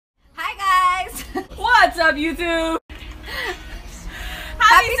up, YouTube?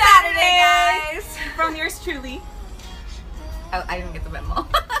 Happy Saturday, guys! From yours truly. Oh, I didn't get the memo.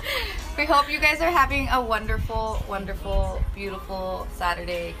 We hope you guys are having a wonderful, wonderful, beautiful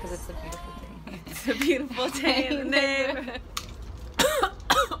Saturday, because it's a beautiful day. It's a beautiful day in the neighborhood.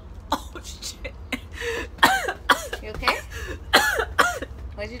 Oh, shit. You okay?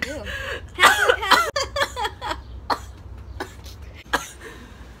 What'd you do?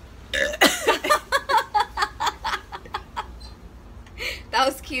 That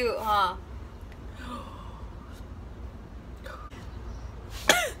was cute, huh?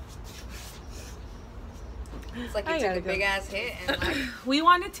 It's like you took a big ass hit and like... We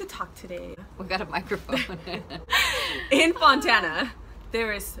wanted to talk today. We got a microphone. In Fontana,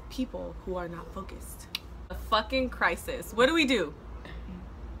 there is people who are not focused. A fucking crisis. What do?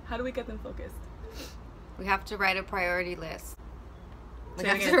 How do we get them focused? We have to write a priority list. We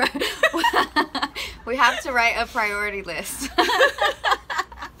have to write a priority list.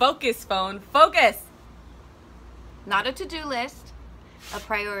 Focus, phone. Focus! Not a to-do list, a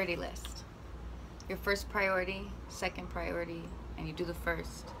priority list. Your first priority, second priority, and you do the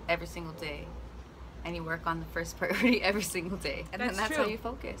first every single day. And you work on the first priority every single day. And then that's how you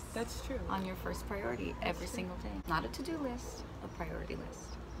focus. That's true. On your first priority every single day. Not a to-do list, a priority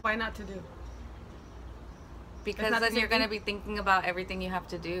list. Why not to do? Because then you're going to be thinking about everything you have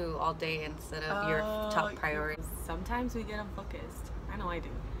to do all day instead of your top priority. Sometimes we get unfocused. I know I do.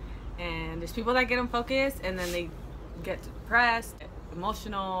 And there's people that get unfocused and then they get depressed,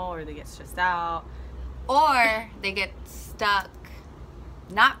 emotional, or they get stressed out. Or they get stuck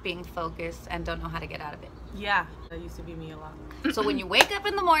not being focused and don't know how to get out of it. Yeah, that used to be me a lot. So when you wake up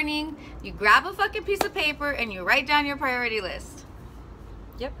in the morning, you grab a fucking piece of paper and you write down your priority list.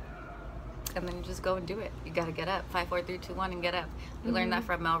 Yep. And then you just go and do it. You gotta get up. 5, 4, 3, 2, 1 and get up. We learned that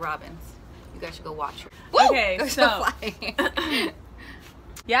from Mel Robbins. You guys should go watch her. Woo! Okay, so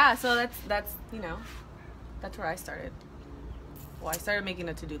yeah, so that's you know, that's where I started. Well, I started making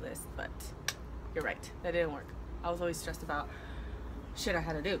a to-do list, but you're right, that didn't work. I was always stressed about shit I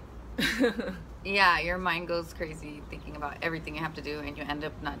had to do. Yeah, your mind goes crazy thinking about everything you have to do and you end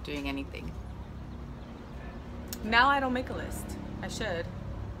up not doing anything. Now I don't make a list. I should.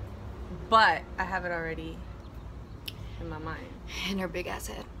 But I have it already in my mind. In her big ass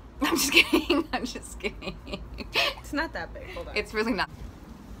head. I'm just kidding. I'm just kidding. It's not that big. Hold on. It's really not.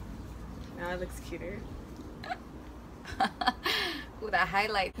 Now it looks cuter. Ooh, that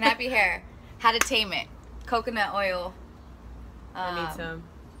highlight. Nappy hair. How to tame it. Coconut oil. I need some.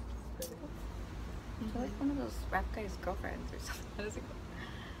 I feel like one of those rap guys' girlfriends or something. What is it called?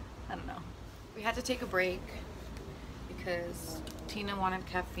 I don't know. We had to take a break because Tina wanted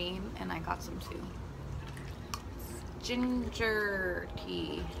caffeine and I got some too. It's ginger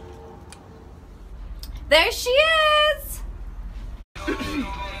tea. There she is! I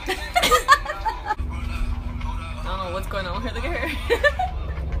don't know what's going on with her. Look at her.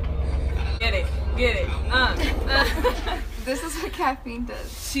 Get it. Get it. This is what caffeine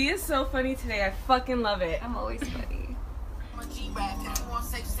does. She is so funny today. I fucking love it. I'm always funny.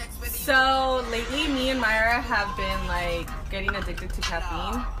 So lately, me and Mayra have been like getting addicted to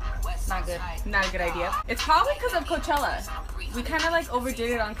caffeine. Not good. Not a good idea. It's probably because of Coachella. We kind of like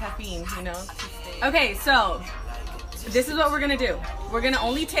overdid it on caffeine, you know? Okay, so this is what we're gonna do. We're gonna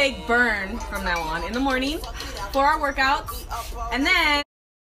only take Burn from now on in the morning for our workouts, and then,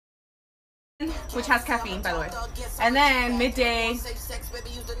 which has caffeine, by the way, and then midday,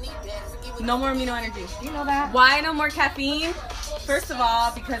 no more amino energy. You know that? Why no more caffeine? First of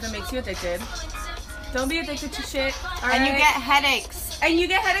all, because it makes you addicted. Don't be addicted to shit. All right? And you get headaches. And you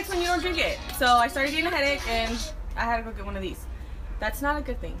get headaches when you don't drink it. So I started getting a headache and I had to go get one of these. That's not a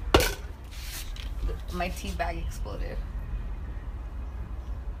good thing. My tea bag exploded.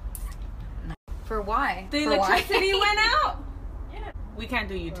 For why? The electricity went out. Yeah. We can't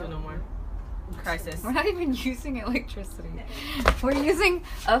do YouTube no more. Crisis. We're not even using electricity. We're using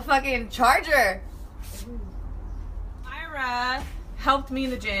a fucking charger. Mayra helped me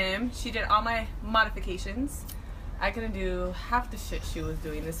in the gym. She did all my modifications. I couldn't do half the shit she was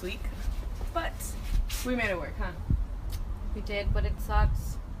doing this week. But we made it work, huh? We did, but it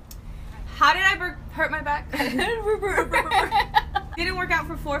sucks. How did I hurt my back? Didn't work out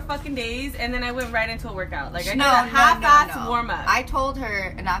for 4 fucking days, and then I went right into a workout. Like I did a half-ass warm-up. I told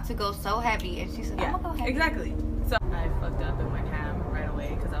her not to go so heavy, and she said, "Yeah, I'm gonna go heavy." Exactly." So I fucked up and went ham right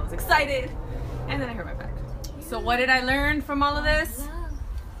away because I was excited, and then I hurt my back. So what did I learn from all of this?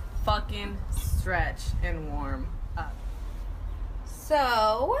 Fucking stretch and warm up.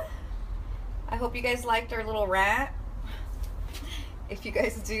 So I hope you guys liked our little rant. If you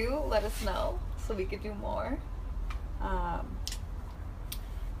guys do, let us know so we could do more. And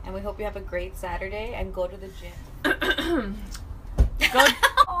we hope you have a great Saturday and go to the gym. Go.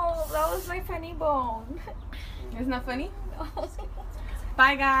 Oh, that was my funny bone. Isn't that funny? No.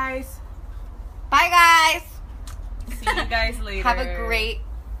 Bye, guys. Bye, guys. See you guys later. Have a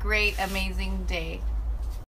great, amazing day.